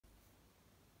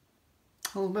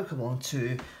Well, welcome along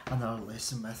to another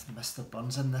lesson with Mr.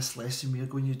 Burns. In this lesson we are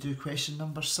going to do question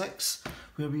number 6,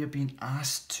 where we are being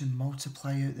asked to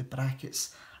multiply out the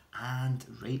brackets and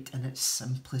write in its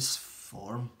simplest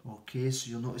form. Okay, so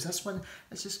you'll notice this one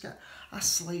has just got a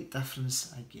slight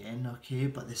difference again, okay,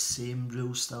 but the same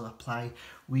rules still apply.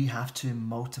 We have to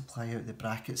multiply out the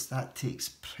brackets. That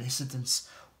takes precedence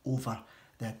over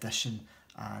the addition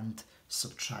and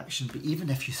subtraction. But even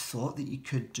if you thought that you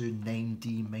could do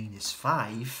 9d minus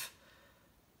 5,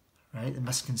 right, the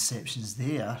misconceptions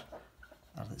there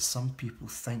are that some people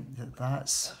think that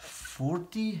that's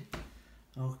 4d,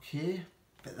 okay,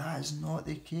 but that is not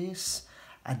the case.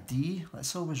 A d,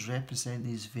 let's always represent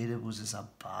these variables as a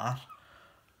bar,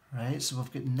 right, so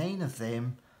we've got 9 of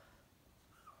them,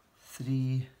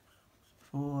 3,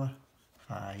 4,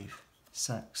 5,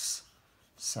 6,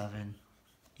 7,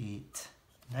 8,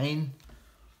 9.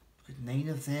 We've got 9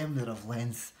 of them, they're of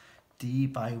length d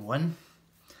by 1,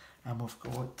 and we've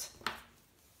got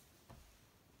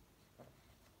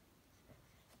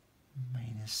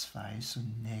minus 5, so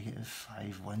negative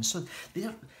 5, 1. So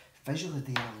they're visually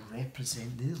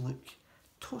they look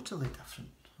totally different.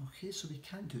 Okay, so we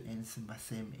can't do anything with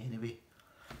them anyway.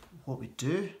 What we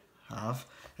do have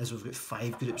is we've got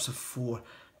 5 groups of 4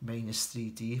 minus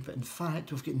 3d, but in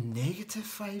fact we've got negative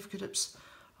 5 groups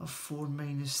of 4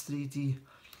 minus 3d.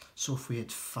 So if we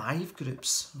had 5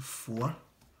 groups of 4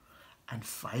 and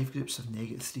 5 groups of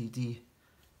negative 3d,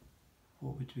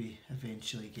 what would we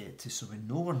eventually get to? So we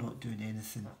know we're not doing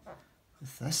anything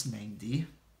with this 9d.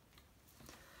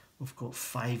 We've got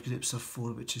 5 groups of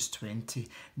 4, which is 20.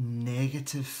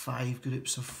 Negative 5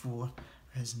 groups of 4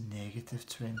 is negative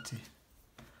 20.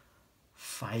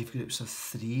 5 groups of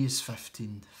 3 is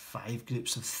 15. 5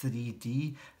 groups of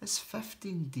 3d is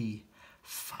 15d.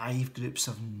 5 groups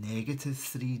of negative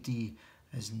 3d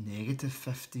is negative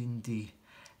 15d.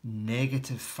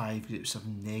 Negative 5 groups of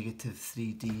negative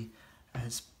 3d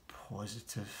is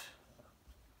positive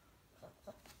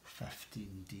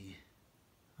 15d.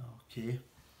 Okay,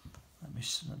 let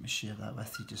me share that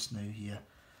with you just now here.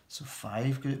 So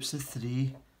 5 groups of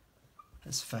 3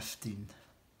 is 15.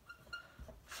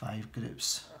 5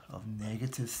 groups of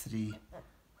negative 3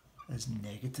 is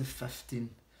negative 15.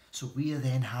 So we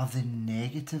then have the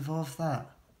negative of that.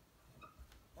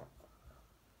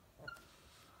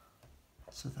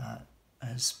 So that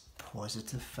is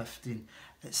positive 15.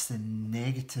 It's the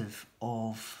negative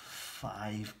of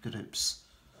 5 groups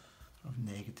of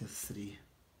negative 3.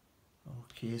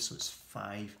 Okay, so it's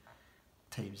 5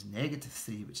 times negative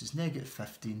 3, which is negative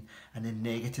 15, and the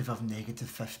negative of negative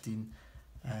 15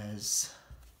 is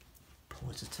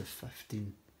positive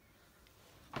 15.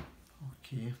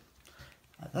 Okay.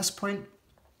 At this point,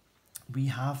 we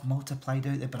have multiplied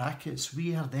out the brackets.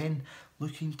 We are then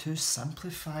looking to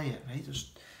simplify it, right? There's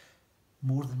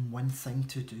more than one thing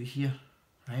to do here,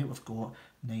 right? We've got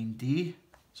 9d,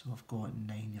 so we've got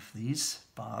 9 of these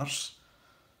bars,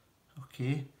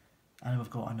 okay? And we've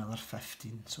got another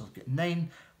 15, so we've got 9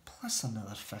 plus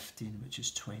another 15, which is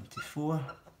 24.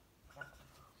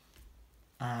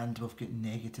 And we've got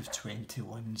negative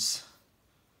 21s.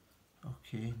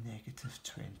 Okay, negative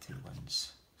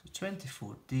 21s. So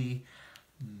 24d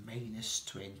minus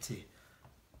 20.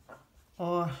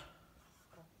 Or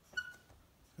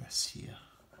this here.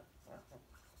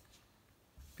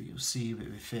 But you'll see that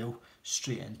we fell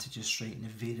straight into just writing the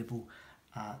variable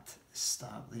at the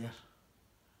start there.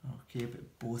 Okay,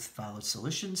 but both valid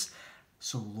solutions,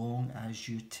 so long as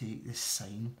you take the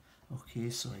sign.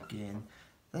 Okay, so again,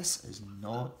 this is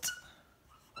not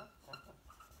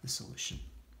the solution.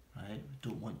 Right, we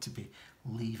don't want to be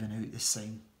leaving out the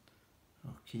sign.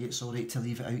 Okay, it's alright to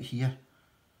leave it out here,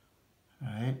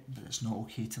 right, but it's not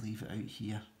okay to leave it out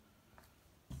here.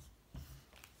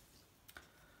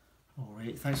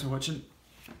 Alright, thanks for watching.